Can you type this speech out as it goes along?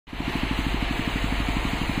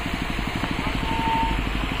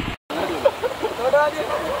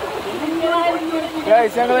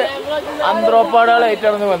ഞങ്ങള്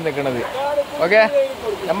അന്ത്രോപ്പാടുകളായിട്ടാണ് വന്നിക്കണത്. ഓക്കെ,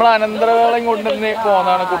 നമ്മൾ അനന്തരവേളം കൊണ്ടുവന്ന്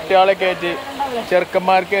പോകുന്നതാണ്. കുട്ടികളെ കയറ്റി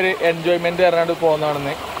ചെറുക്കന്മാർക്ക് ഒരു എൻജോയ്മെന്റ് പറഞ്ഞാണ്ട്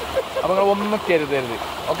പോകുന്നതാണെന്ന്. അപ്പൊ നിങ്ങൾ ഒന്നും കരുതരുത്.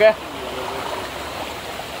 ഓക്കെ,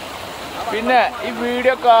 പിന്നെ ഈ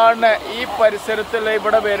വീഡിയോ കാണുന്ന ഈ പരിസരത്തുള്ള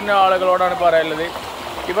ഇവിടെ വരുന്ന ആളുകളോടാണ് പറയാനുള്ളത്,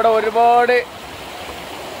 ഇവിടെ ഒരുപാട്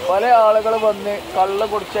പല ആളുകൾ വന്ന് കള്ള്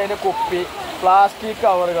കുടിച്ചതിൻ്റെ കുപ്പി, പ്ലാസ്റ്റിക്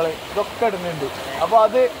കവറുകൾ ഇതൊക്കെ ഇടുന്നുണ്ട്. അപ്പോൾ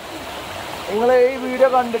അത് നിങ്ങൾ ഈ വീഡിയോ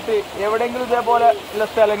കണ്ടിട്ട് എവിടെയെങ്കിലും ഇതേപോലെ ഉള്ള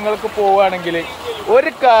സ്ഥലങ്ങൾക്ക് പോവുകയാണെങ്കിൽ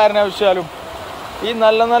ഒരു കാരണവശാലും ഈ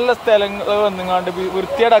നല്ല നല്ല സ്ഥലങ്ങൾ വന്നുകൊണ്ട്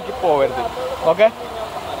വൃത്തികേടാക്കി പോകരുത്. ഓക്കെ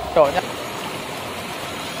കേട്ടോ.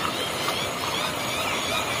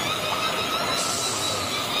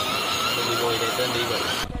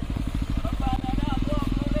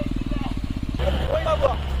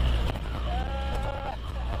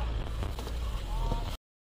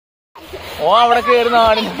 ഓ അവിടെ കയറുന്ന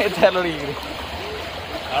ആടിനെ ചെലടിക്കുന്നു.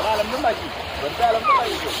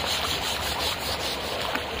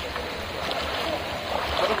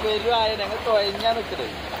 വരുവായ ഞങ്ങൾ തൊഴഞ്ഞാ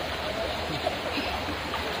നിൽക്കുന്നത്.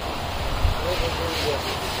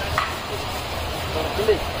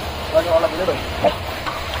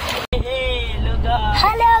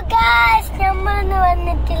 ഹലോ ഗായ്സ്, നമ്മളിന്ന്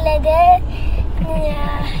വന്നിട്ടുള്ളത്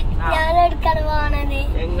ഞാനെടുക്കാൻ പോണത്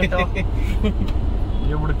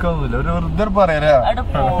എവിടേക്കൊന്നുമില്ല, ഒരു വെറുതെ പറയാ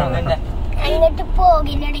അങ്ങോട്ട്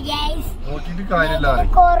പോകുന്നുണ്ട് ഗായ്സ്.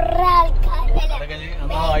 കൊറേ ആൾക്കാരല്ലോ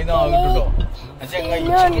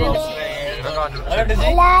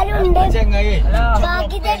എല്ലാരും ഉണ്ട്.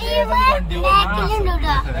 ബാക്കി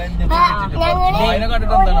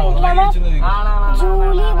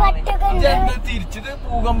ജൂലി ഭട്ടൊക്കെ ഉണ്ട്,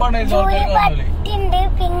 ജൂലി ഭട്ടുണ്ട്.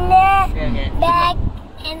 പിന്നെ ബാക്ക്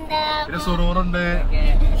എന്താ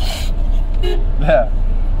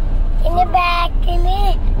പിന്നെ ബാക്കില്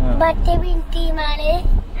ഭട്ട ടീമാണ്.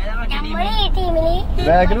 നമ്മള് ഈ ടീമില്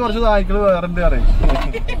ബാക്കിൽ കുറച്ച് നായ്ക്കള് വേറെ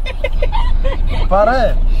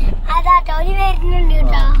അതാട്ടോ ഒരു വരുന്നുണ്ട്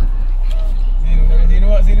കേട്ടോ.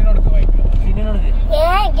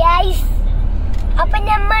 ഗൈസ്, അപ്പൊ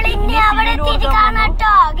നമ്മൾ ഇന്ന് അവിടെ എത്തിയിട്ട്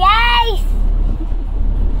കാണാട്ടോ ഗൈസ്.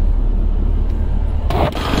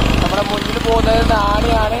 നമ്മുടെ മുന്നിൽ പോകുന്നത്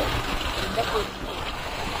നാണിയാണ്.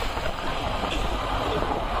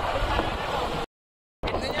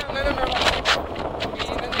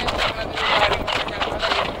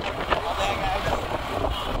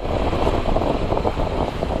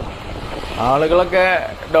 ആളുകളൊക്കെ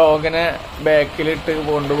ഡോഗിനെ ബാക്കിലിട്ട്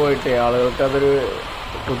കൊണ്ടുപോയിട്ട് ആളുകൾക്ക് അതൊരു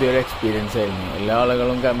പുതിയൊരു എക്സ്പീരിയൻസ് ആയിരുന്നു. എല്ലാ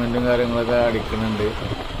ആളുകളും കമൻറ്റും കാര്യങ്ങളൊക്കെ അടിക്കുന്നുണ്ട്.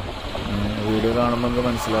 വീഡിയോ കാണുമ്പോൾ നമുക്ക്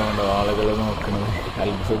മനസ്സിലാവുന്നുണ്ടോ ആളുകൾ നോക്കുന്നത്,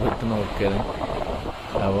 അത്ഭുതപ്പെട്ട് നോക്കിയത്.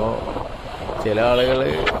 അപ്പോൾ ചില ആളുകൾ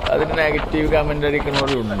അതിന് നെഗറ്റീവ് കമൻ്റ്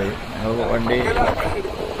അടിക്കുന്നവരുണ്ട്. ഞങ്ങൾ വണ്ടി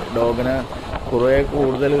ഡോഗിനെ കുറേ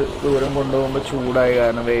കൂടുതൽ ദൂരം കൊണ്ടുപോകുമ്പോൾ ചൂടായ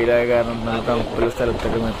കാരണം, വെയിലായ കാരണം നല്ല തണുപ്പുള്ള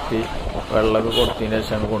സ്ഥലത്തൊക്കെ നിർത്തി വെള്ളമൊക്കെ കൊടുത്തതിന്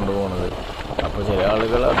ശേഷമാണ് കൊണ്ടുപോകുന്നത്. അപ്പോൾ ചില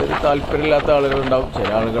ആളുകൾ അതിൽ താല്പര്യമില്ലാത്ത ആളുകളുണ്ടാവും, ചില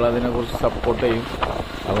ആളുകൾ അതിനെക്കുറിച്ച് സപ്പോർട്ട് ചെയ്യും.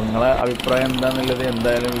 അപ്പോൾ നിങ്ങളെ അഭിപ്രായം എന്താണെന്നുള്ളത്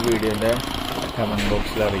എന്തായാലും ഈ വീഡിയോൻ്റെ കമൻറ്റ്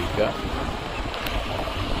ബോക്സിൽ അറിയിക്കുക.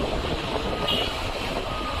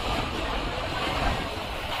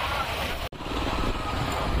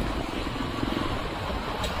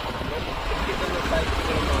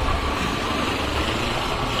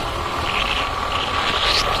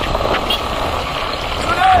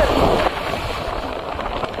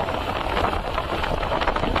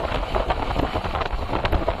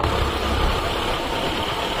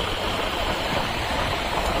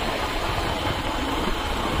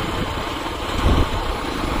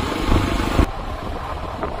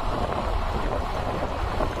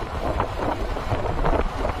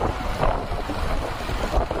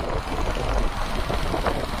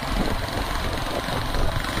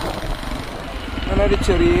 ഒരു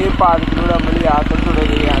ചെറിയ പാതത്തിലൂടെ നമ്മൾ യാത്ര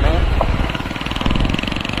തുടരുകയാണ്.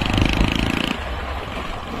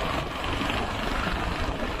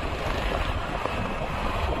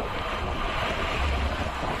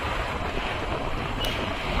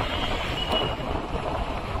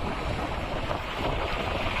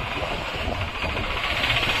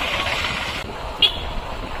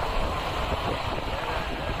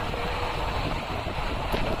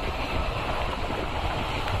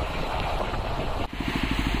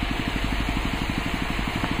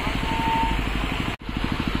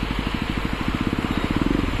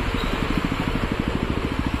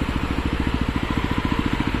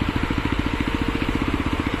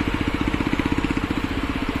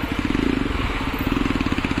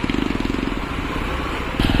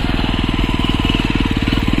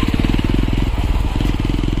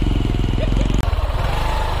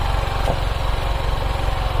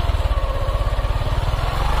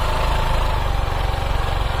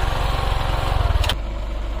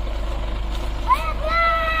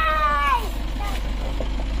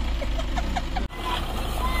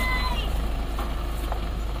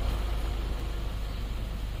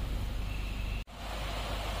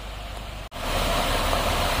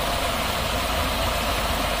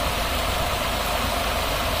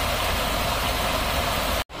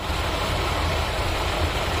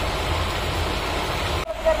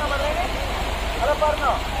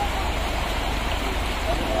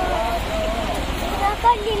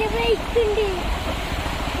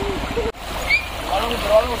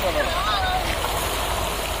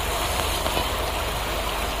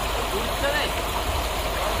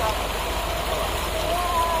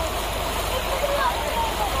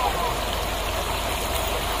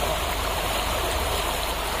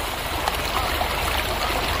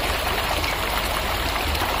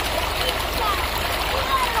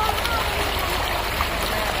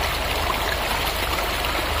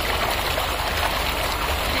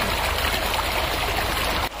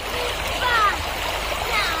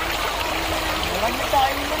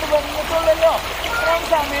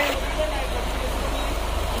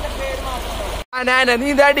 നീ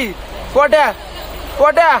ഇതാടി പോട്ടെ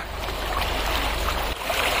പോട്ടെ.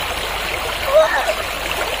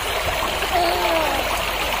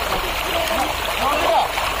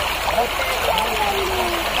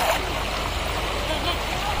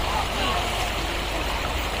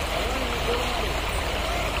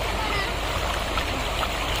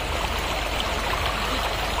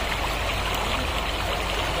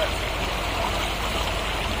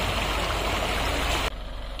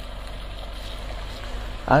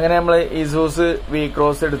 അങ്ങനെ നമ്മൾ ഇസൂസ്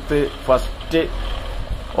vicross എടുത്ത് ഫസ്റ്റ്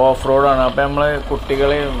ഓഫ് റോഡാണ്. അപ്പം നമ്മൾ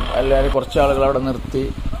കുട്ടികളെയും എല്ലാവരും കുറച്ച് ആളുകൾ അവിടെ നിർത്തി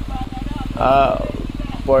ആ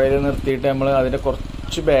പുഴയിൽ നിർത്തിയിട്ട് നമ്മൾ അതിൻ്റെ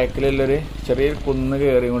കുറച്ച് ബാക്കിലുള്ളൊരു ചെറിയൊരു കുന്ന്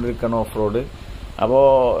കയറിക്കൊണ്ടിരിക്കുകയാണ് ഓഫ് റോഡ്. അപ്പോൾ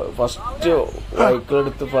ഫസ്റ്റ് വെഹിക്കിൾ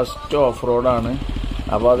എടുത്ത് ഫസ്റ്റ് ഓഫ് റോഡാണ്.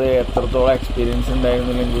 അപ്പോൾ അത് എത്രത്തോളം എക്സ്പീരിയൻസ്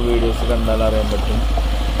ഉണ്ടായിരുന്നില്ല എനിക്ക് വീഡിയോസ് കണ്ടാൽ അറിയാൻ പറ്റും.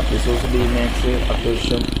 ഇസൂസ് D-Max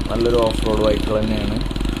അത്യാവശ്യം നല്ലൊരു ഓഫ് റോഡ് വെഹിക്കിൾ തന്നെയാണ്.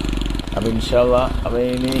 അപ്പോൾ ഇൻഷാല്ലാ അപ്പോൾ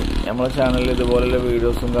ഇനി നമ്മളെ ചാനലിൽ ഇതുപോലുള്ള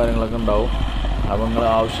വീഡിയോസും കാര്യങ്ങളൊക്കെ ഉണ്ടാവും. അപ്പോൾ നിങ്ങൾ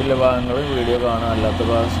ആവശ്യമുള്ള ഭാഗങ്ങൾ വീഡിയോ കാണുക, അല്ലാത്ത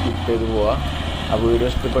ഭാഗം സ്കിപ്പ് ചെയ്ത് പോവുക. ആ വീഡിയോ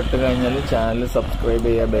ഇഷ്ടപ്പെട്ട് കഴിഞ്ഞാൽ ചാനൽ സബ്സ്ക്രൈബ്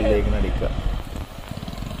ചെയ്യുക, ബെല്ലൈക്കൻ അടിക്കുക.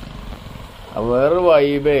 അപ്പോൾ വേറൊരു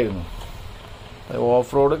വൈബായിരുന്നു.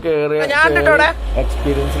 ഓഫ് റോഡ് കയറിയ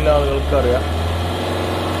എക്സ്പീരിയൻസ് ഉള്ള ആളുകൾക്ക് അറിയാം.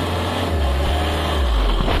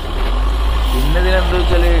 പിന്നെ ഇതിനെന്താ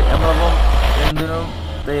വെച്ചാൽ നമ്മളിപ്പം എന്തിനും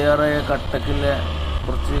തയ്യാറായ കട്ടക്കില്ല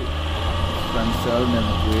കുറച്ച് ഫ്രണ്ട്സുകൾ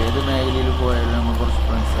നമുക്ക് ഏത് മേഖലയിൽ പോയാലും നമ്മൾ കുറച്ച്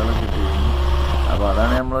ഫ്രണ്ട്സുകളെ കിട്ടിയിരുന്നു. അപ്പോൾ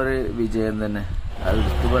അതാണ് നമ്മളൊരു വിജയം തന്നെ. അത്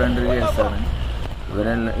എടുത്തു പറയേണ്ട ഒരു കേസാണ്.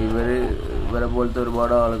 ഇവരെ പോലത്തെ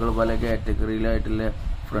ഒരുപാട് ആളുകൾ പല കാറ്റഗറിയിലായിട്ടുള്ള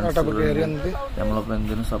ഫ്രണ്ട്സുകൾ നമ്മളപ്പോൾ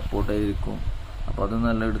എന്തിനും സപ്പോർട്ട് ചെയ്തിരിക്കും. അപ്പോൾ അത്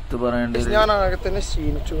നല്ല എടുത്തു പറയേണ്ട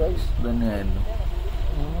തന്നെയായിരുന്നു.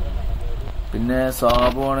 പിന്നെ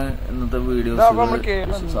സാബുമാണ് ഇന്നത്തെ വീഡിയോസ്.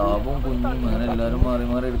 സാബും കുഞ്ഞും അങ്ങനെ എല്ലാവരും മാറി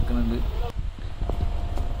മാറി എടുക്കുന്നുണ്ട്.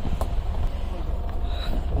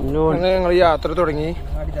 ഞങ്ങൾ യാത്ര തുടങ്ങി.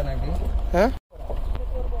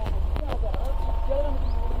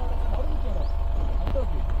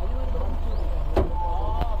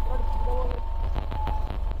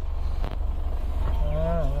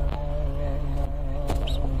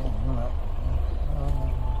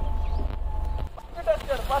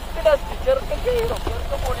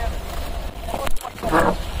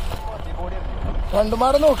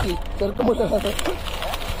 രണ്ടുമാടെ നോക്കി ചെറുക്കമുള്ള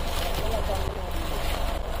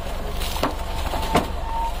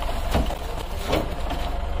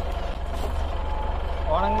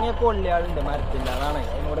ഉണങ്ങിയ കൊള്ളിയാളുണ്ട് മരത്തിന്റെ. അതാണ്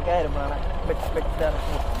അതിനോട് കയറുമ്പോഴാണ്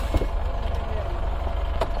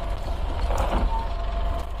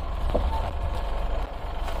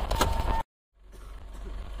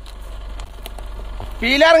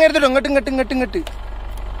പീലിറങ്ങരുതല്ലോ. ഇങ്ങോട്ട് ഇങ്ങോട്ട് ഇങ്ങോട്ട് ഇങ്ങോട്ട്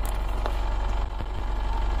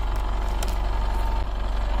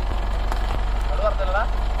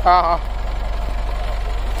ആ ആ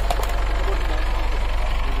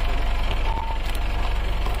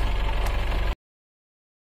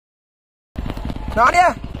നാണിയ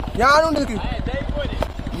ഞാനുണ്ട് നിക്ക്.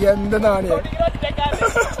 എന്ത് നാണിയ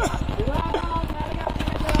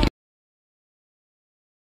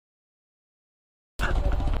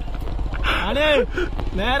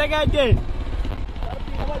നേരെ കാറ്റേ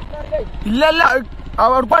ഇല്ലല്ല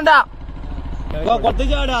ഉറപ്പണ്ട കൊറച്ച്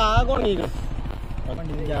ചാടാ കൊണങ്ങിട്ടോ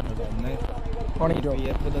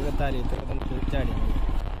ചാടി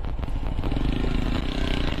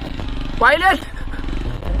പൈലറ്റ്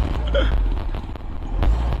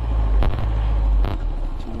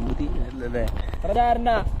ചൂതില്ലേ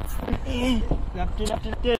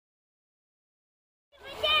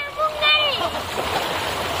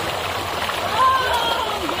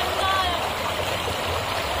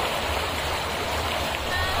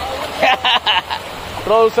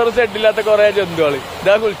ട്രൗസർ സെറ്റില്ലാത്ത കുറെ ജന്തുക്കള്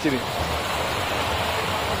ഇതാ കുളിച്ചിന്.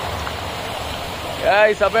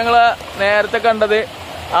 അപ്പൊ ഞങ്ങള് നേരത്തെ കണ്ടത്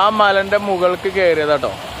ആ മലന്റെ മുകൾക്ക്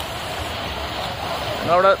കയറിയതാട്ടോ.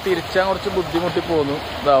 ഞങ്ങളവിടെ തിരിച്ചാൻ കുറച്ച് ബുദ്ധിമുട്ടി പോന്നു.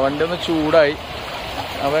 ഇതാ വണ്ടി ഒന്ന് ചൂടായി.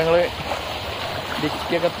 അപ്പൊ ഞങ്ങള്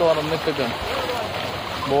ഡിക്കിയൊക്കെ തുറന്നിട്ടൊക്കെയാണ്,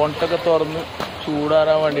 ബോണ്ടൊക്കെ തുറന്ന്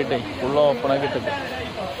ചൂടാറാൻ വേണ്ടിട്ടേ ഫുള്ള് ഓപ്പണാക്കി ഇട്ടിട്ട്.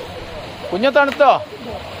 കുഞ്ഞ തണുത്തോ?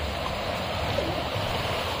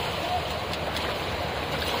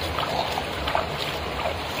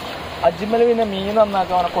 അജ്മല് പിന്നെ മീൻ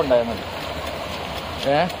നന്നാക്കാൻ അവനൊക്കെ ഉണ്ടായിരുന്നത്.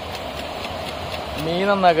 മീൻ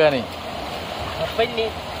നന്നാക്കാനേ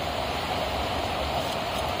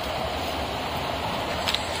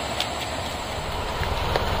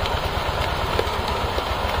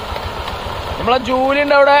നമ്മളെ ജോലി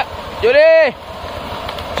ഉണ്ട് അവിടെ. ജോലി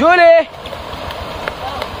ജോലി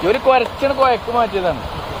ജോലി കൊരച്ചാണ് കൊയക്ക് മാറ്റിയതാണ്.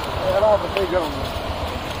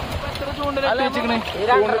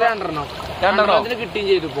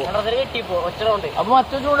 അപ്പൊ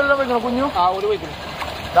മറ്റേ ചൂണ്ടെല്ലാം പോയിക്കണോ കുഞ്ഞു?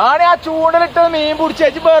 നാളെ ആ ചൂണ്ടലിട്ട് മീൻ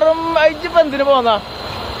പിടിച്ചു വെറും ഇപ്പൊ എന്തിനു പോന്നാ?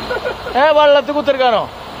 വെള്ളത്തിൽ കുത്തിരിക്കാനോ?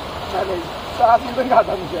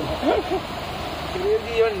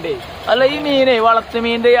 അല്ല ഈ മീനെ വളർത്തു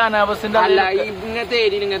മീന്റെ അനാബസിന്റെ അല്ല ഇങ്ങനത്തെ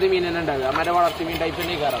ഏരിയയിൽ ഇങ്ങനത്തെ മീൻ തന്നെ ഉണ്ടാവുക. മറ്റേ വളർത്തു മീൻ ടൈപ്പ്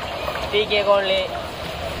തന്നെ കയറാം.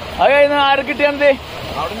 അത് കഴിഞ്ഞ ആരെ കിട്ടിയാണത്?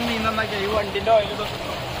 അവിടെ നിന്ന് മീൻ നന്നാക്കി ഈ വണ്ടിന്റെ ഓയിൽ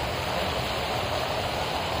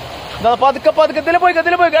പതുക്കെ പതുക്കത്തില് പോയി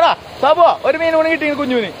കേടാ സാബോ. ഒരു മീൻ കൂടി കിട്ടി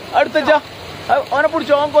കുഞ്ഞുവിന്. അടുത്തച്ചാ അവനെ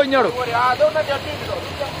പിടിച്ചോ, അവൻ കൊഞ്ഞോടും.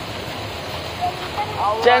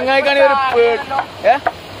 ചെങ്ങായിക്കാണി ഒരു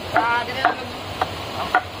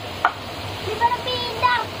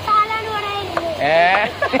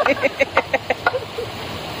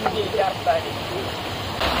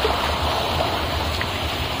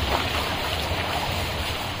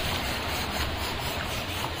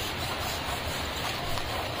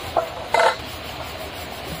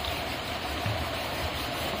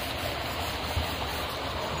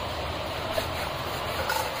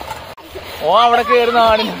ഓ അവിടെ കയറുന്ന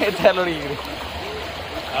ആണിന് മേത്താലോടിക്കുന്നു.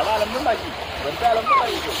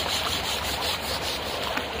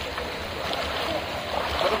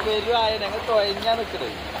 വരുവായ ഞങ്ങൾ തൊഴഞ്ഞാ നിക്കണേ.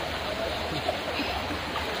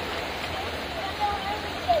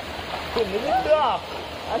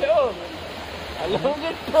 ഹലോ ഹലോ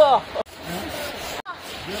കിട്ടുവോ?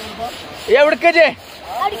 എവിടേക്കേ?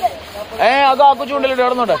 അത് ആക്കു ചൂണ്ടലിട്ട്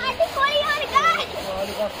കിടന്നോട്ടെ.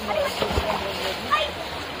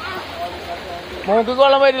 മൂക്ക്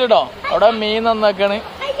കൊള്ളാൻ പറ്റില്ലട്ടോ. അവിടെ മീൻ നന്നാക്കാണ്.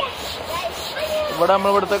 ഇവിടെ നമ്മൾ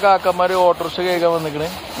ഇവിടുത്തെ കാക്കന്മാര് ഓട്ടോറിക്ഷ കേൾക്കാൻ വന്നിക്കണ്.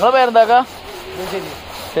 നിങ്ങളെ പേരെന്താക്കാ?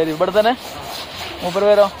 ശരി, ഇവിടെ തന്നെ മൂപ്പര്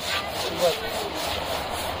പേരോ?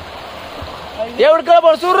 എവിടുക്കാ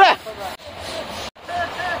പൊറച്ചൂറേ?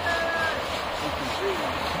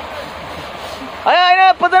 അതിനെ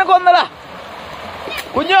ഇപ്പൊ തന്നെ കൊന്നടാ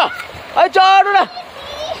കുഞ്ഞോ. അത് ചാടൂടാ.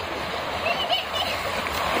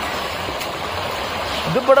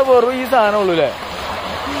 ഇതിവിടെ വെറും ഈ സാധനം ഉള്ളൂല്ലേ?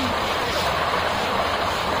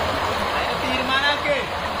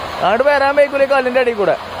 അങ്ങോട്ട് വരാൻ വയ്ക്കൂലേ കല്ലിന്റെ അടിയിൽ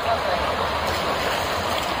കൂടെ?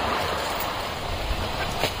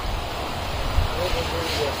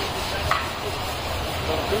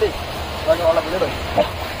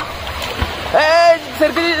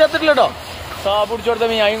 ശരിക്കും ചത്തിട്ടില്ലട്ടോ. സാ പിടിച്ചു കൊടുത്ത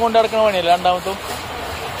മീൻ അയും കൊണ്ട് നടക്കണ പണിയല്ല. രണ്ടാമത്തും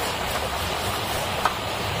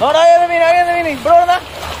മീൻ ഇവിടെ വന്നാ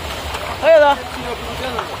ഏതാ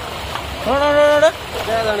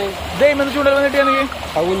ദൈവം ചൂണ്ടൽ വന്നിട്ടാണെങ്കിൽ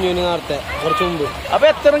കുഞ്ഞുവിന് നേരത്തെ കുറച്ച് മുമ്പ്. അപ്പൊ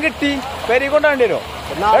എത്ര കിട്ടി? പെരി കൊണ്ടാണ്ടി വരുമോ?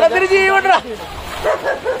 എടാ ഇതിന് ജീവണ്ടാ,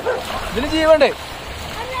 ഇതിന് ജീവണ്ട്.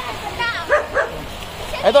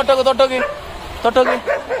 തൊട്ടോക്ക് തൊട്ടോക്ക് തൊട്ടോക്ക്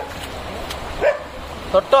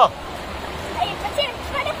തൊട്ടോ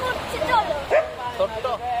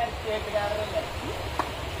തൊട്ടോ.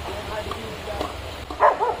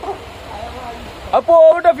 അപ്പൊ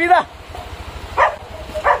പോകട്ടോ ഫീത.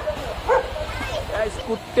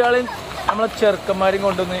 കുട്ടികളെയും നമ്മളെ ചെറുക്കന്മാരെയും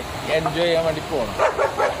കൊണ്ടൊന്ന് എൻജോയ് ചെയ്യാൻ വേണ്ടി പോകണം.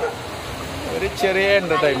 ഒരു ചെറിയ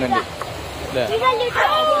എന്റർടൈൻമെന്റ് അല്ലേ?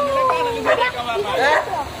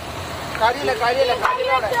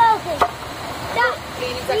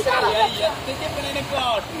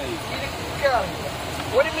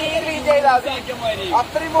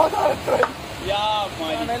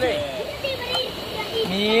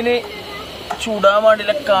 മീന് ചൂടാൻ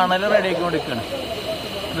വേണ്ടിയില്ല കണല് റെഡിയാക്കി കൊണ്ടിരിക്കണം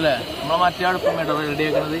അല്ലേ? നമ്മളെ മറ്റേ അടുപ്പം വേണ്ട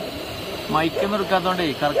റെഡിയാക്കണത്. മൈക്കൊന്നും എടുക്കാത്തോണ്ടേ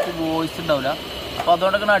കറക്റ്റ് വോയിസ് ഉണ്ടാവില്ല. അപ്പൊ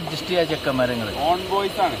അതുകൊണ്ടൊക്കെ അഡ്ജസ്റ്റ് ചെയ്യാ ചെക്കന്മാരങ്ങള്. ഓൺ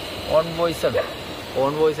വോയിസ് ആണ്.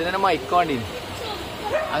 ഓൺ വോയിസിന് തന്നെ മൈക്ക് വേണ്ടി.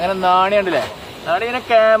 അങ്ങനെ നാണി ഉണ്ടല്ലേ? നാണി ഇങ്ങനെ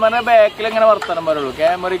ക്യാമറ ബാക്കിൽ ഇങ്ങനെ വർത്തനം പറയുള്ളൂ.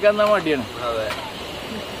 ക്യാമറയ്ക്ക് എന്നാ മടിയാണ്.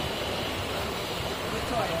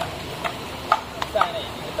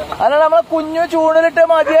 അല്ല നമ്മളെ കുഞ്ഞു ചൂണ്ടലിട്ട്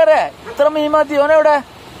മതിയേറെ. ഇത്ര മീൻ മതി. ഓനെവിടെ?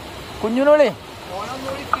 കുഞ്ഞുനെ വിളി.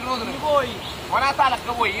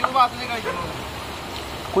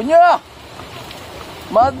 കുഞ്ഞു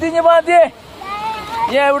മതി മതിയേ.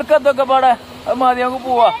 ഞാൻ എവിടക്കത്തൊക്കെ പാടെ അത് മതി. നമുക്ക്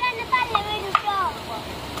പോവാ.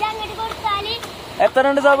 എത്ര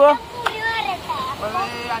ഉണ്ട് സാബോ?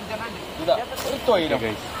 ഇതാ ഒരു തൊയിരം,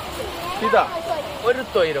 ഇതാ ഒരു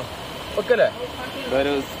തൊയിരം ഒക്കെ അല്ലേ.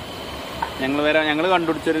 ഞങ്ങള്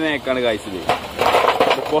കണ്ടുപിടിച്ചൊരു നേക്കാണ് കാഴ്ചത്.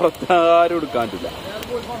 പുറത്താരും എടുക്കാൻ പറ്റില്ല,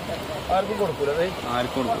 ആർക്കും കൊടുക്കൂല,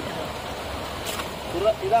 ആർക്കും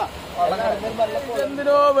കൊടുക്കില്ല.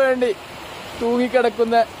 എന്തിനോ വേണ്ടി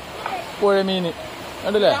തൂങ്ങിക്കിടക്കുന്ന പുഴമീന്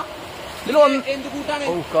കണ്ടില്ലേ.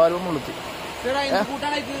 കാലും മുളുത്തി.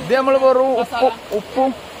 ഇത് നമ്മള് വെറും ഉപ്പും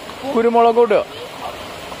കുരുമുളകും ഇടുക,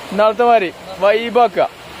 ഇന്നാളത്തെ മാതിരി വൈബാക്കുക.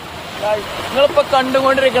 നിങ്ങളിപ്പോ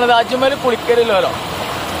കണ്ടുകൊണ്ടിരിക്കണത് അജ്മല് കുളിക്കലില്ലോ.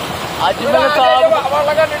 അജ്മല്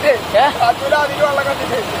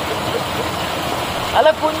അല്ല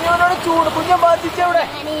കുഞ്ഞോനോട് ചൂട്, കുഞ്ഞ ബാധിച്ചവിടെ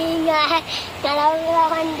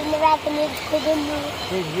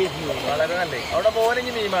വളരെ നല്ലേ. അവിടെ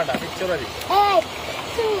പോലെങ്കിൽ മീൻ വേണ്ട, മിച്ചർ മതി.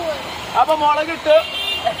 അപ്പൊ മുളകിട്ട്.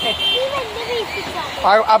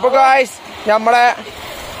 അപ്പൊ ഗായ്സ് നമ്മളെ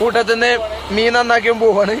കൂട്ടത്തിന്ന് മീൻ നന്നാക്കിയും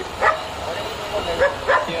പോവാണ്.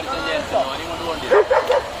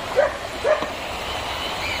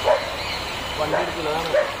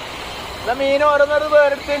 മീൻ ഓരോന്നത്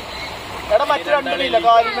വേറെടുത്ത്. എടാ മറ്റു രണ്ടില്ല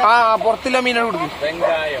പുറത്തില്ല മീനാണ് കൊടുക്കും.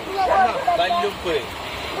 വെങ്കായം, കല്ലുപ്പ്,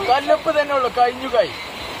 കല്ലുപ്പ് തന്നെ ഉള്ളു, കഴിഞ്ഞു കൈ.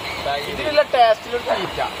 ഇതിലുള്ള ടേസ്റ്റിലൊരു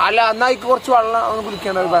തീറ്റ അല്ല. എന്നായിക്ക് കുറച്ച് വെള്ളം ഒന്ന്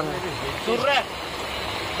കുടിക്കേണ്ട പറഞ്ഞു.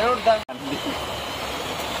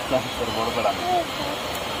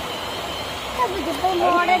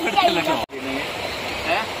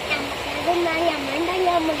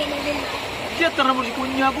 എത്ര കുടിച്ച്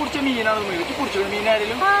കുഞ്ഞാ കുടിച്ച മീനാണ് കുടിച്ചു.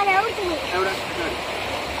 മീനായാലും എവിടെ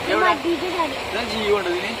ജീവുണ്ട്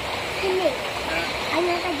ഇതിന്.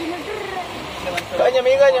 കഴിഞ്ഞോ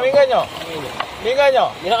മീൻ കഴിഞ്ഞോ? മീൻ കഴിഞ്ഞോ? മീൻ കഴിഞ്ഞോ?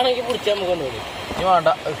 മീനാണെങ്കിൽ പിടിച്ചാൽ നമുക്ക് കൊണ്ടുപോയി. നീ വേണ്ട,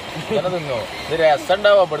 ഇങ്ങനെ തിന്നോ. ഇത് രസം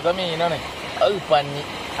ഉണ്ടാവും. ഇവിടുത്തെ മീനാണ് അത്. പഞ്ഞി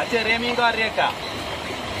ആ ചെറിയ മീൻ കറിയൊക്കെ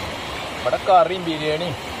ഇവിടെ കറിയും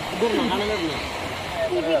ബിരിയാണിയും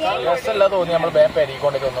രസമല്ല തോന്നി. നമ്മൾ വേഗം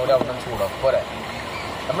പെരിക്കൊണ്ട് തോന്നൂല, അവിടെ ചൂടാവും പോരെ.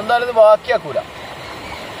 നമ്മളെന്തായാലും ഇത് ബാക്കിയാക്കൂല.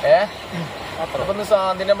 അപ്പൊ ഒന്ന്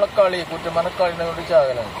സാന്തിന്റെ നമ്മളെ കളി കുറ്റന്മാരെ കളിനെ കൊണ്ട്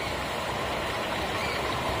ചാകലാണ്.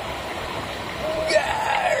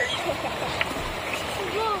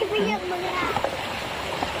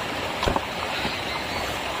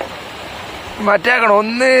 മറ്റേക്കണം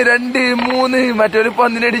 1 2 3 മറ്റൊരു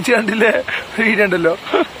പന്നിനടിച്ച് കണ്ടില്ലേ വീടുണ്ടല്ലോ.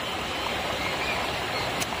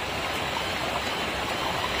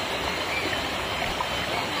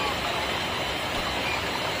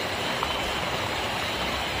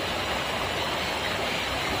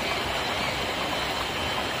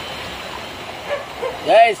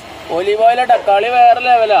 ഒലീവ് ഓയില തക്കാളി വേറെ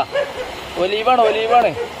ലെവലാ. ഒലീവാണ്, ഒലീവാണ്.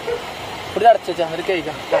 ഇവിടെ അടച്ചാ എന്നിട്ട്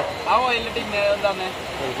കഴിക്കാം. ആ ഓയിലിന്റെ ടിന്ന് എന്താണ്?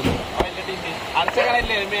 ഓയിലിന്റെ ടിന്ന്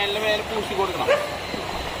അടച്ചല്ലേ മേലെ മേലെ പൂശി കൊടുക്കണം.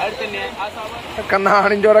 അടുത്ത് തന്നെ ആ സാധനം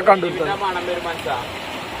നാണിഞ്ചോടെ കണ്ടു മണം വരും മനസ്സാ.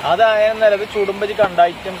 അതായ നിലക്ക് ചുടുമ്പോ കണ്ട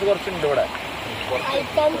ഐറ്റംസ് കുറച്ചുണ്ട് ഇവിടെ.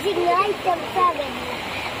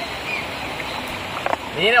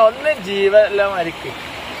 നീന ഒന്ന് ജീവെല്ലാം അരിക്ക്.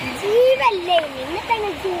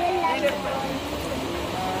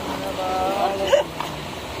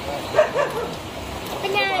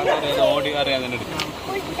 ഓടി അറിയാതെ എടുക്കും.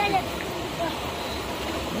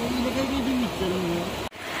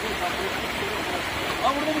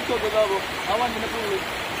 ആ വണ്ടിന്റെ പുള്ളി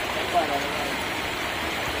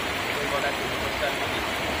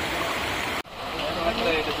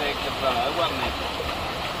അത് പറഞ്ഞേ.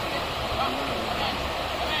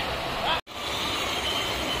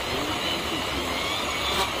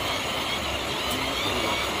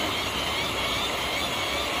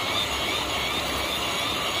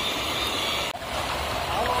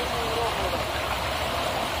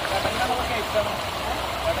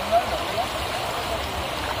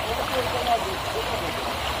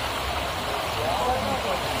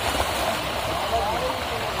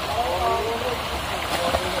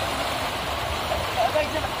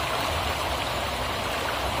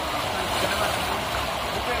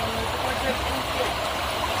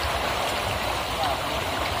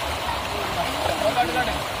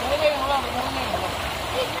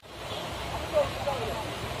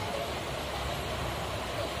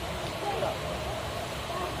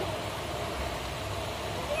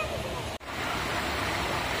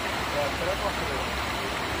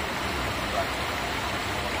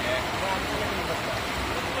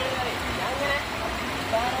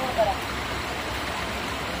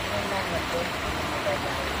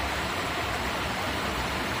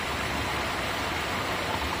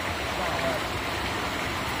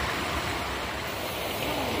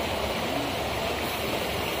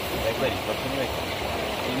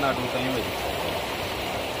 ഈ നാട്ടിൽ തന്നെ വരും.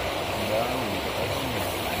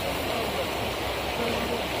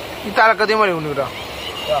 ഈ തലക്കത്തി മതി കൊണ്ട് കിട്ടാ.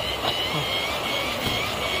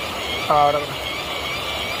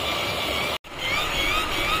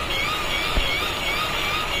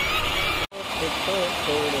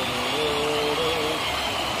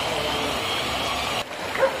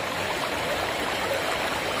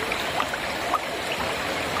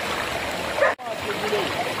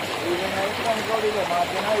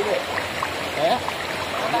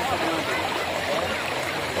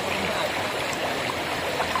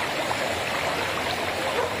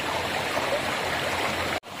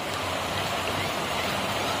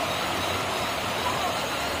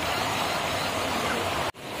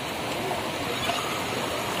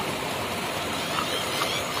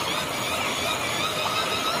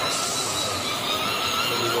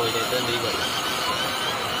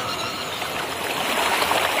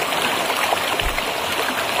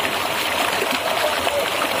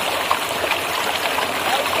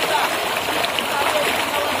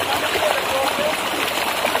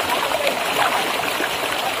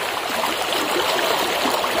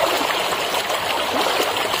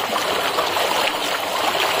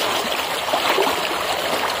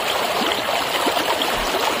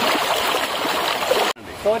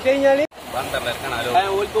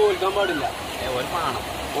 ഓൽക്കാൻ പാടില്ല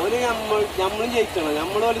ഓല് നമ്മളും ജയിക്കണം.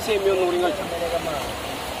 നമ്മളോല് സെമി ഒന്നുകൂടി കളിക്കണം.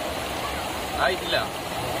 ആയിട്ടില്ല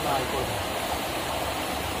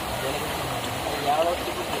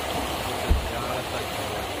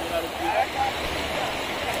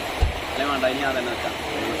അല്ലേ വേണ്ട. ഇനി ഞാൻ തന്നെ വെക്കാം.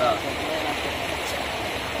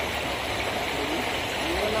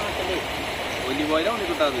 ഒലിപോയില ഉണ്ണി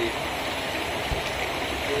കിട്ടാത്.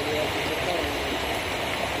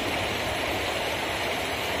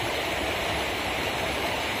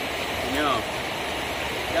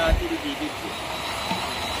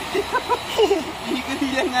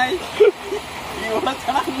 ചങ്ങായി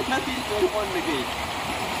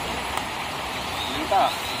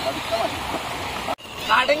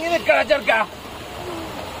അടങ്ങി നിൽക്കണ ചെറുക്ക.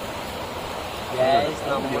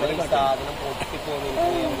 സാധനം പൊട്ടിപ്പോകുന്നു.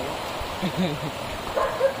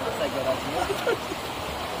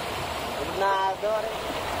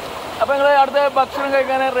 അപ്പൊ നിങ്ങള് അടുത്ത ഭക്ഷണം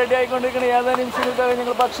കഴിക്കാൻ റെഡി ആയിക്കൊണ്ടിരിക്കണ ഏതാ നിമിഷങ്ങൾക്ക്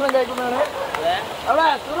നിങ്ങൾ ഭക്ഷണം കഴിക്കുന്നതാണ്. അവിടെ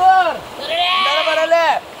പറയല്ലേ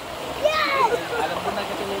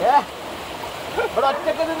ഇവിടെ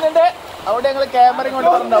ഒറ്റക്ക് നിന്നുണ്ട്. അവിടെ ഞങ്ങള് ക്യാമറയും കൊണ്ട്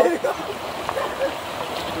പറഞ്ഞിട്ടുണ്ടാവും.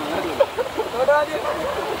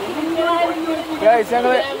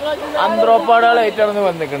 ഞങ്ങള് അന്ത്രോപ്പാടുകളായിട്ടാണ്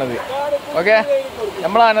വന്നിക്കണത്. ഓക്കെ,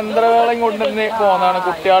 നമ്മൾ അനന്തരവേളയും കൊണ്ടുവന്ന് പോകുന്നതാണ്.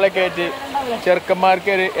 കുട്ടികളെ കയറ്റി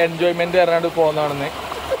ചെറുക്കന്മാർക്ക് ഒരു എൻജോയ്മെന്റ് പറഞ്ഞാണ്ട് പോകുന്നതാണെന്ന്.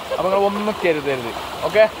 അപ്പൊ നിങ്ങൾ ഒന്നും കരുതരുത്.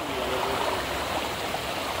 ഓക്കെ,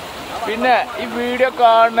 പിന്നെ ഈ വീഡിയോ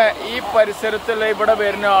കാണുന്ന ഈ പരിസരത്തുള്ള ഇവിടെ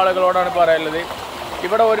വരുന്ന ആളുകളോടാണ് പറയാനുള്ളത്.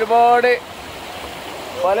 ഇവിടെ ഒരുപാട്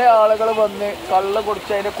പല ആളുകൾ വന്ന് കള്ള്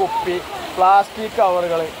കുടിച്ചതിൻ്റെ കുപ്പി, പ്ലാസ്റ്റിക്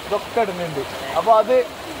കവറുകൾ ഇതൊക്കെ ഇടുന്നുണ്ട്. അപ്പോൾ അത്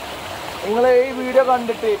നിങ്ങൾ ഈ വീഡിയോ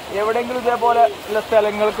കണ്ടിട്ട് എവിടെയെങ്കിലും ഇതേപോലെ ഉള്ള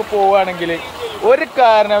സ്ഥലങ്ങൾക്ക് പോവുകയാണെങ്കിൽ ഒരു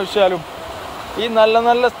കാരണവശാലും ഈ നല്ല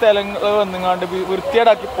നല്ല സ്ഥലങ്ങൾ വന്നുകൊണ്ട്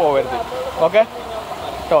വൃത്തികേടാക്കി പോകരുത്. ഓക്കെ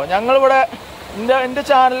കേട്ടോ. ഞങ്ങളിവിടെ എൻ്റെ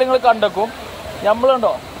ചാനൽ നിങ്ങൾ കണ്ടേക്കും.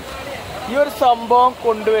 നമ്മളുണ്ടോ ഈ ഒരു സംഭവം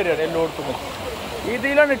കൊണ്ടുവരികയാണ് എല്ലായിടത്തും.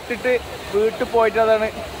 ഇതിലാണ് ഇട്ടിട്ട് വീട്ടിൽ പോയിട്ട് അതാണ്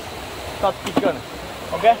കത്തിക്കാണ്.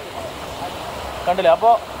 ഓക്കെ, കണ്ടില്ലേ?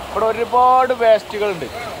 അപ്പോൾ ഇവിടെ ഒരുപാട് വേസ്റ്റുകളുണ്ട്,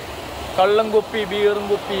 കള്ളും കുപ്പി, ബീറും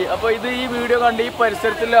കുപ്പി. അപ്പോൾ ഇത് ഈ വീഡിയോ കണ്ട് ഈ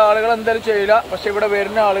പരിസരത്തുള്ള ആളുകൾ എന്തായാലും ചെയ്യില്ല. പക്ഷെ ഇവിടെ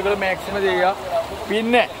വരുന്ന ആളുകൾ മാക്സിമം ചെയ്യുക.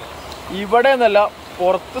 പിന്നെ ഇവിടെ എന്നല്ല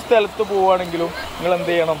പുറത്ത് സ്ഥലത്ത് പോവുകയാണെങ്കിലും നിങ്ങൾ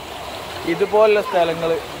എന്ത് ചെയ്യണം, ഇതുപോലുള്ള സ്ഥലങ്ങൾ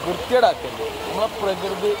വൃത്തികേടാക്കരുത്. നമ്മളെ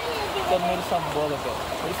പ്രകൃതി തന്നൊരു സംഭവമൊക്കെ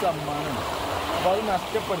ഒരു സമ്മാനമാണ്. അപ്പോൾ അത്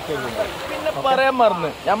നഷ്ടപ്പെടുത്തരുത്. പിന്നെ പറയാൻ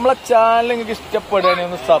മറന്ന്, നമ്മളെ ചാനൽ നിങ്ങൾക്ക് ഇഷ്ടപ്പെടുകയാണെങ്കിൽ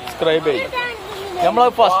ഒന്ന് സബ്സ്ക്രൈബ് ചെയ്യും.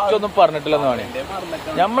 നമ്മളത് ഫസ്റ്റ് ഒന്നും പറഞ്ഞിട്ടില്ലെന്നാണ്.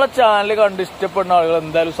 നമ്മളെ ചാനൽ കണ്ട് ഇഷ്ടപ്പെടുന്ന ആളുകൾ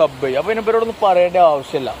എന്തായാലും സബ് ചെയ്യും. അപ്പൊ ഇതിനെപ്പറ്റോടൊന്നും പറയേണ്ട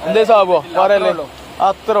ആവശ്യമില്ല. എന്തേ സാബോ പറയല്ലേ,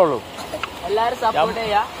 അത്രേ ഉള്ളൂ.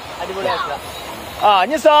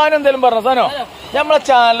 ഇനി സാധനം എന്തേലും പറഞ്ഞ സാധനോ നമ്മളെ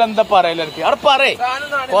ചാനൽ എന്താ പറയല എനിക്ക് അവിടെ പറയേ,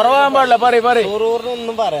 കുറവാൻ പാടില്ല.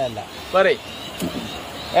 ഒന്നും പറയാല്ല. പറയേ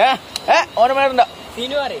ഓരോ വേണ്ട.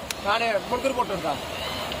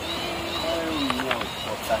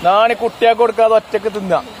 നാണി കുട്ടിയാക്ക് കൊടുക്കാതെ ഒറ്റക്ക്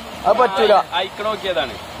തിന്ന അത് പറ്റൂല. അയക്കണ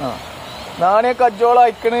നോക്കിയതാണ്. നാണെ കജ്ജോളം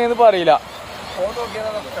അയക്കണെന്ന് പറയില്ല.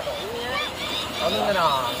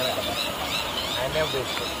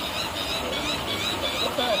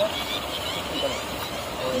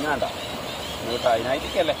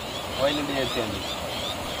 അതിനായിട്ടല്ലേ ഓയിലിന്റെ ചേർച്ചയാണ്.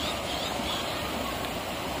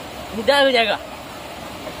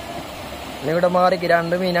 ഇവിടെ മാറിക്ക്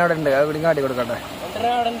 2 മീൻ അവിടെ ഉണ്ട്. അവിടെ കാട്ടി കൊടുക്കട്ടെ.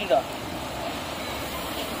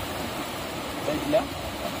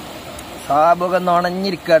 സാബൊക്കെ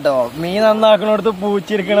നുണഞ്ഞിരിക്കട്ടോ. മീൻ നന്നാക്കണോടത്ത്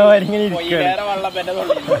പൂച്ചിരിക്കണ വരിങ്ങനെ ഇരിക്കണ.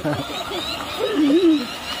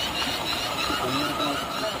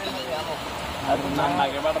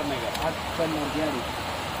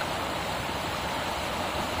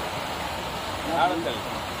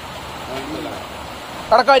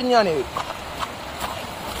 കടക്കരിഞ്ഞാണ്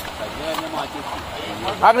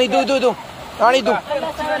ഇതും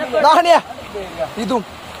ഇതും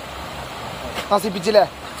നശിപ്പിച്ചില്ലേ?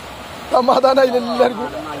 സമാധാനായില്ല എല്ലാവർക്കും.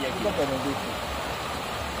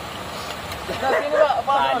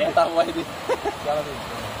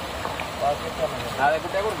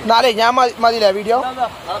 നാലേ ഞാൻ മതിയില്ലേ വീഡിയോ?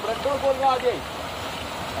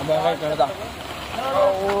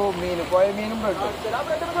 ഓ മീന് പോയ മീനും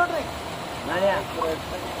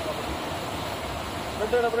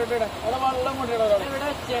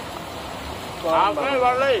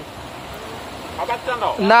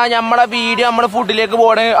എന്നാ നമ്മളെ വീഡിയോ നമ്മളെ ഫുഡിലേക്ക്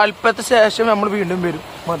പോണേ. അല്പത്തെ ശേഷം നമ്മൾ വീണ്ടും വരും.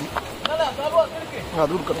 മതി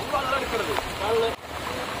അത് കൊടുക്കണം.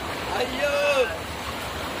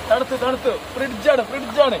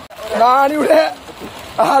 ഫ്രിഡ്ജാണ് ഞാനിവിടെ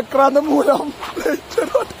ആക്രാന്തം മൂലം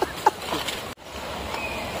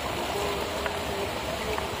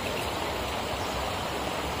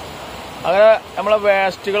അങ്ങനെ നമ്മളെ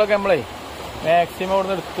വേസ്റ്റുകളൊക്കെ നമ്മളെ മാക്സിമം അവിടെ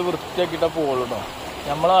നിന്ന് എടുത്ത് വൃത്തിയാക്കിയിട്ടേ പോകുള്ളൂ കേട്ടോ.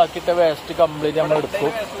 നമ്മളാക്കിയിട്ട വേസ്റ്റ് കംപ്ലീറ്റ് നമ്മൾ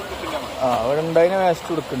എടുക്കും. അവിടെ ഉണ്ടായിരുന്ന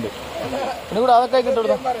വേസ്റ്റ് എടുക്കുന്നുണ്ട്. പിന്നെ കൂടെ അതൊക്കെ ആക്കിയിട്ട്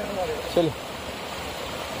കൊടുക്കാം. ശരി,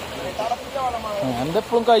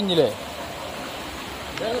 എന്തെപ്പോഴും കഴിഞ്ഞില്ലേ?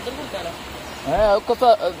 അതൊക്കെ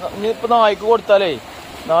ഇനിയിപ്പോ നായ്ക്ക് കൊടുത്താലേ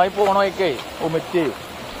നായ് പോണ വഴിക്കേ ഒമിറ്റ് ചെയ്യും.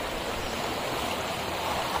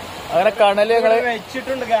 അങ്ങനെ കണല്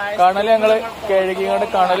ഞങ്ങള് കഴുകിങ്ങാണ്ട്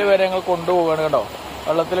കണല് വരെ ഞങ്ങൾ കൊണ്ടുപോവാണ് കേട്ടോ.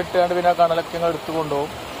 വെള്ളത്തിലിട്ടാണ്ട് പിന്നെ ആ കണലൊക്കെ ഞങ്ങൾ എടുത്ത്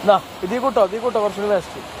കൊണ്ടുപോകും. എന്നാ ഇതീ കൂട്ടോ കുറച്ചുകൂടി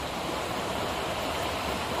വേസ്റ്റ്.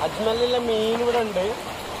 അജ്മലിലെ മീൻ ഇവിടെ ഉണ്ട്.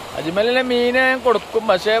 അജ്മലിലെ മീൻ ഞാൻ കൊടുക്കും,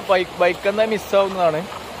 പക്ഷെ ബൈക്കെന്താ മിസ്സാവുന്നതാണ്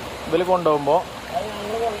ഇതിൽ കൊണ്ടുപോകുമ്പോ.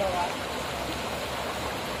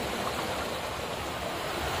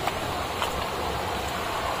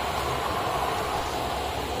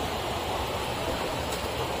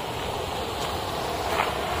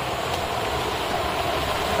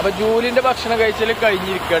 അപ്പൊ ജൂലിന്റെ ഭക്ഷണം കഴിച്ചാൽ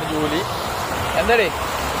കഴിഞ്ഞിരിക്കുകയാണ്. ജൂലി എന്താടേ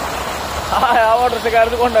ആ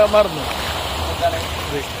ഓട്ടോറിക്ഷക്കാരത്ത് കൊണ്ടുപോകാൻ മറന്നു.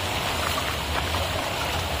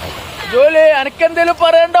 ജൂലി എനക്കെന്തേലും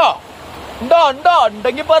പറയണ്ടോ?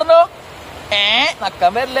 ഉണ്ടെങ്കി പറഞ്ഞോ.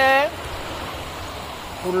 നക്കാൻ വരില്ലേ?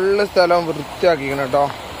 ഫുള്ള് സ്ഥലം വൃത്തിയാക്കിക്കണം കേട്ടോ.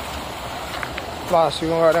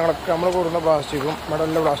 പ്ലാസ്റ്റിക്കും കാര്യങ്ങളൊക്കെ നമ്മൾ കൊടുക്കുന്ന പ്ലാസ്റ്റിക്കും ഇവിടെ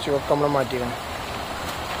ഉള്ള പ്ലാസ്റ്റിക്കും ഒക്കെ നമ്മൾ മാറ്റിക്കണം.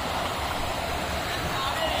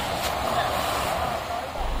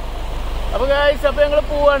 അപ്പൊ ഗൈസ്, അപ്പൊ ഞങ്ങള്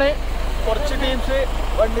പോവാണ്. കുറച്ച് ടീംസ്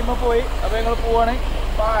വണ്ടിമ്മ പോയി. അപ്പൊ ഞങ്ങള് പോവാണ്.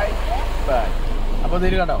 ബൈ. അപ്പൊ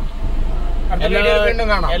ഇതില് കണ്ടോ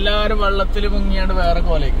എല്ലാരും വെള്ളത്തിൽ മുങ്ങിയാണ്ട് വേറെ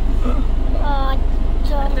കോലേക്ക്.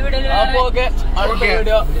 അപ്പൊ ഓക്കെ, അടുത്ത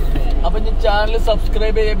വീഡിയോ. അപ്പൊ ഇനി ചാനൽ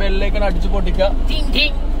സബ്സ്ക്രൈബ് ചെയ്യുക, ബെല്ലൈക്കൺ അടിച്ചു പൊട്ടിക്കുക.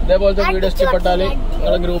 ഇതേപോലത്തെ വീഡിയോ ഇഷ്ടപ്പെട്ടാല്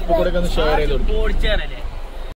നിങ്ങളെ ഗ്രൂപ്പിൽ കൂടെ ഒന്ന് ഷെയർ ചെയ്ത് കൊടുക്കും.